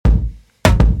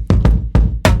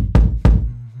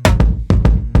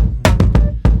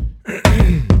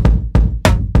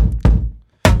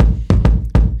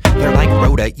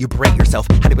you berate yourself.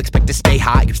 How do you expect to stay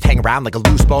high? You just hang around like a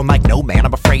loose bone. Like, no man,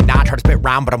 I'm afraid not. Try to spit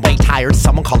round, but I'm way tired.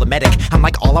 Someone call a medic. I'm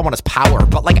like, all I want is power,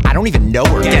 but like, I don't even know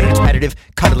her. Get competitive,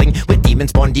 cuddling with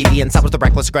demons, born deviants. I was the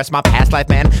reckless aggressor my past life,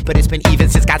 man, but it's been even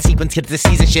since got sequence hit the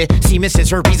season shit. Semen since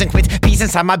her reason quits. Beast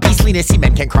inside my beastliness. See,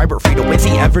 men can't cry, but free to win.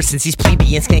 See, ever since these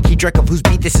plebeians can't keep track of whose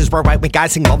beat this is, where right-wing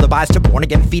guys sing lullabies to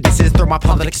born-again fetuses. Throw my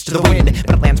politics to the wind,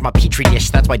 but it lands my petri dish.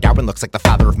 That's why Darwin looks like the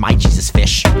father of my Jesus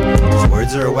fish. Cause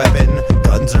words are a weapon,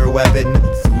 guns are a weapon,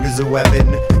 food is a weapon,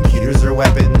 computers are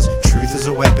weapons, truth is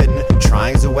a weapon,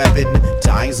 trying's a weapon,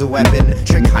 dying's a weapon,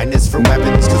 trick kindness for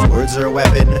weapons. Cause words are a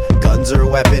weapon, guns are a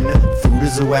weapon, food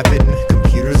is a weapon,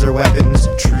 computers are weapons,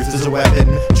 truth is a weapon,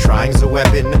 trying's a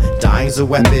weapon, dying's a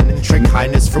weapon, trick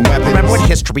kindness for weapons. Remember what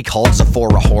history calls a for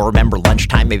a whore? Remember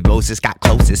lunchtime? Maybe Moses got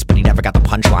closest, but he never got the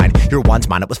punchline. Your once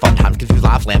mine, it was fun times, confused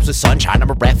laugh lamps with sunshine. I'm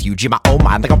a refuge in my own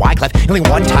mind, like a Wyclef. Only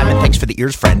one time, and thanks for the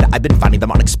ears, friend. I've been finding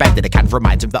them unexpected. It kind of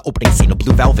reminds me of the opening scene of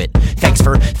Blue Velvet. Thanks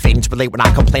for fading to relate when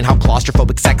I complain how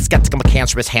claustrophobic sex gets. I'm a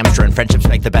cancerous hamster, and friendships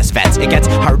make the best vets. It gets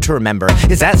hard to remember.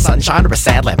 Is that sunshine or a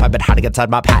sad lamp? I've been hiding inside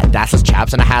my patent assless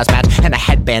chaps and a hazmat and a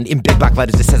headband in big black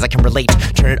letters that says I can relate.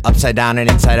 Turn it upside down and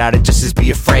inside out. It just says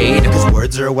be afraid. Cause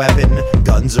words are a weapon,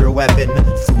 guns are a weapon,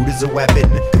 food is a weapon,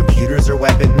 computers are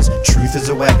weapons, truth is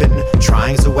a weapon,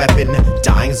 trying's a weapon,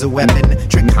 dying's a weapon,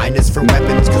 trick kindness for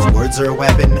weapons. Cause words are a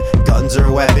weapon, guns are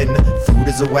a weapon, food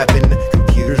is a weapon,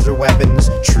 computers are weapons,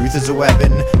 truth is a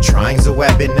weapon, trying's a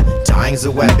weapon, dying's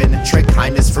a weapon, trick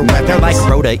kindness for weapons. They're like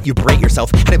Rota, you berate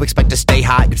yourself. How do you expect to stay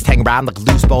hot? You just hang around like a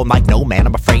loose bone. Like, no man,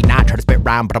 I'm afraid not. Try to spit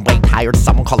round, but I'm way tired.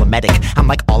 Someone call a medic. I'm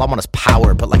like, all I want is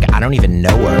power, but like, I don't even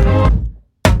know her.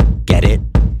 Get it?